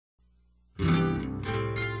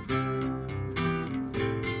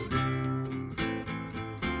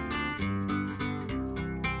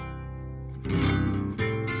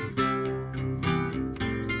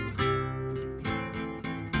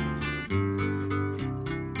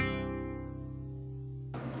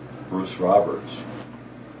Bruce Roberts.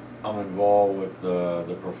 I'm involved with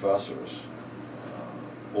the Professors,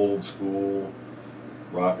 old school,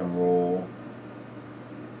 rock and roll.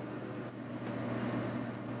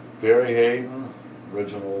 Barry Hayden,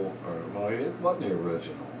 original, or well, it wasn't the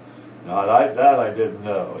original. Now that I didn't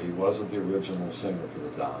know. He wasn't the original singer for the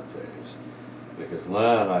Dantes. Because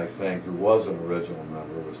Len, I think, who was an original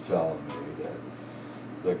member, was telling me that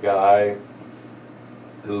the guy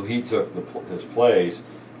who he took his place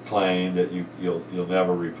claimed that you'll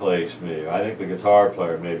never replace me. I think the guitar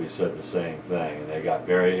player maybe said the same thing, and they got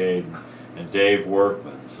Barry Hayden and Dave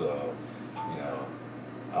Workman. So, you know,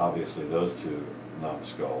 obviously those two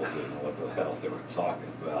numbskulls didn't know what the hell they were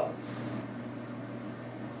talking about.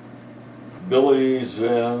 Billy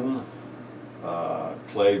Zinn,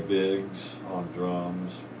 Clay Biggs on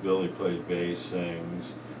drums. Billy plays bass,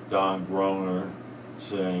 sings. Don Groner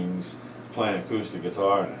sings. He's playing acoustic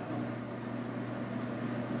guitar now.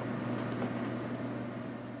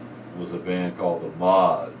 It was a band called the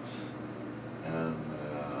Mods, and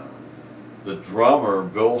the drummer,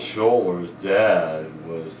 Bill Scholar's dad,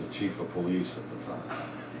 was the chief of police at the time,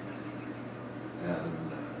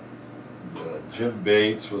 and Jim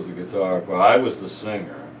Bates was the guitar player. I was the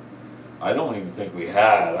singer. I don't even think we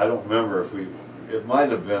had, I don't remember if we, it might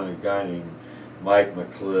have been a guy named Mike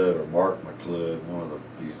McLeod or Mark McLeod, one of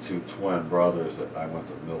these two twin brothers that I went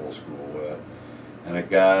to middle school with, and a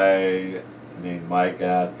guy named Mike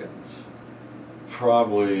Atkins,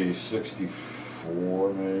 probably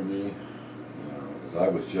 64 maybe, you know, because I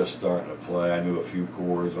was just starting to play. I knew a few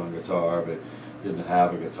chords on guitar, but didn't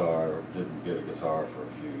have a guitar, or didn't get a guitar for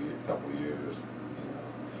a couple years, you know.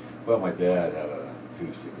 Well, my dad had an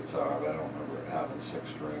acoustic guitar, but I don't remember it having 6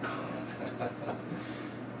 strings on it.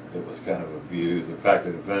 It was kind of abused. In fact,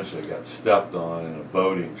 it eventually got stepped on in a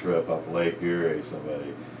boating trip up Lake Erie. Somebody,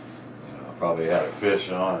 you know, probably had a fish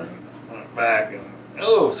on and went back and,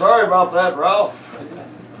 oh, sorry about that, Ralph.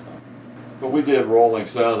 But we did Rolling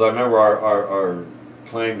Stones. I remember our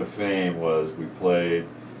claim to fame was we played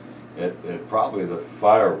at probably the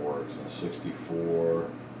Fireworks in '64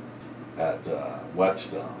 at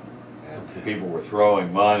Whetstone, and people were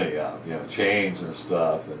throwing money up, you know, change and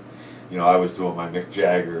stuff, and you know, I was doing my Mick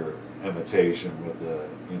Jagger imitation with the,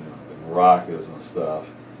 you know, the maracas and stuff,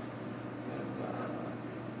 and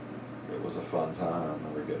it was a fun time. I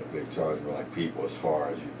remember getting a big charge, like people as far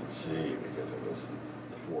as you can see, because it was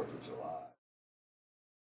the 4th of July.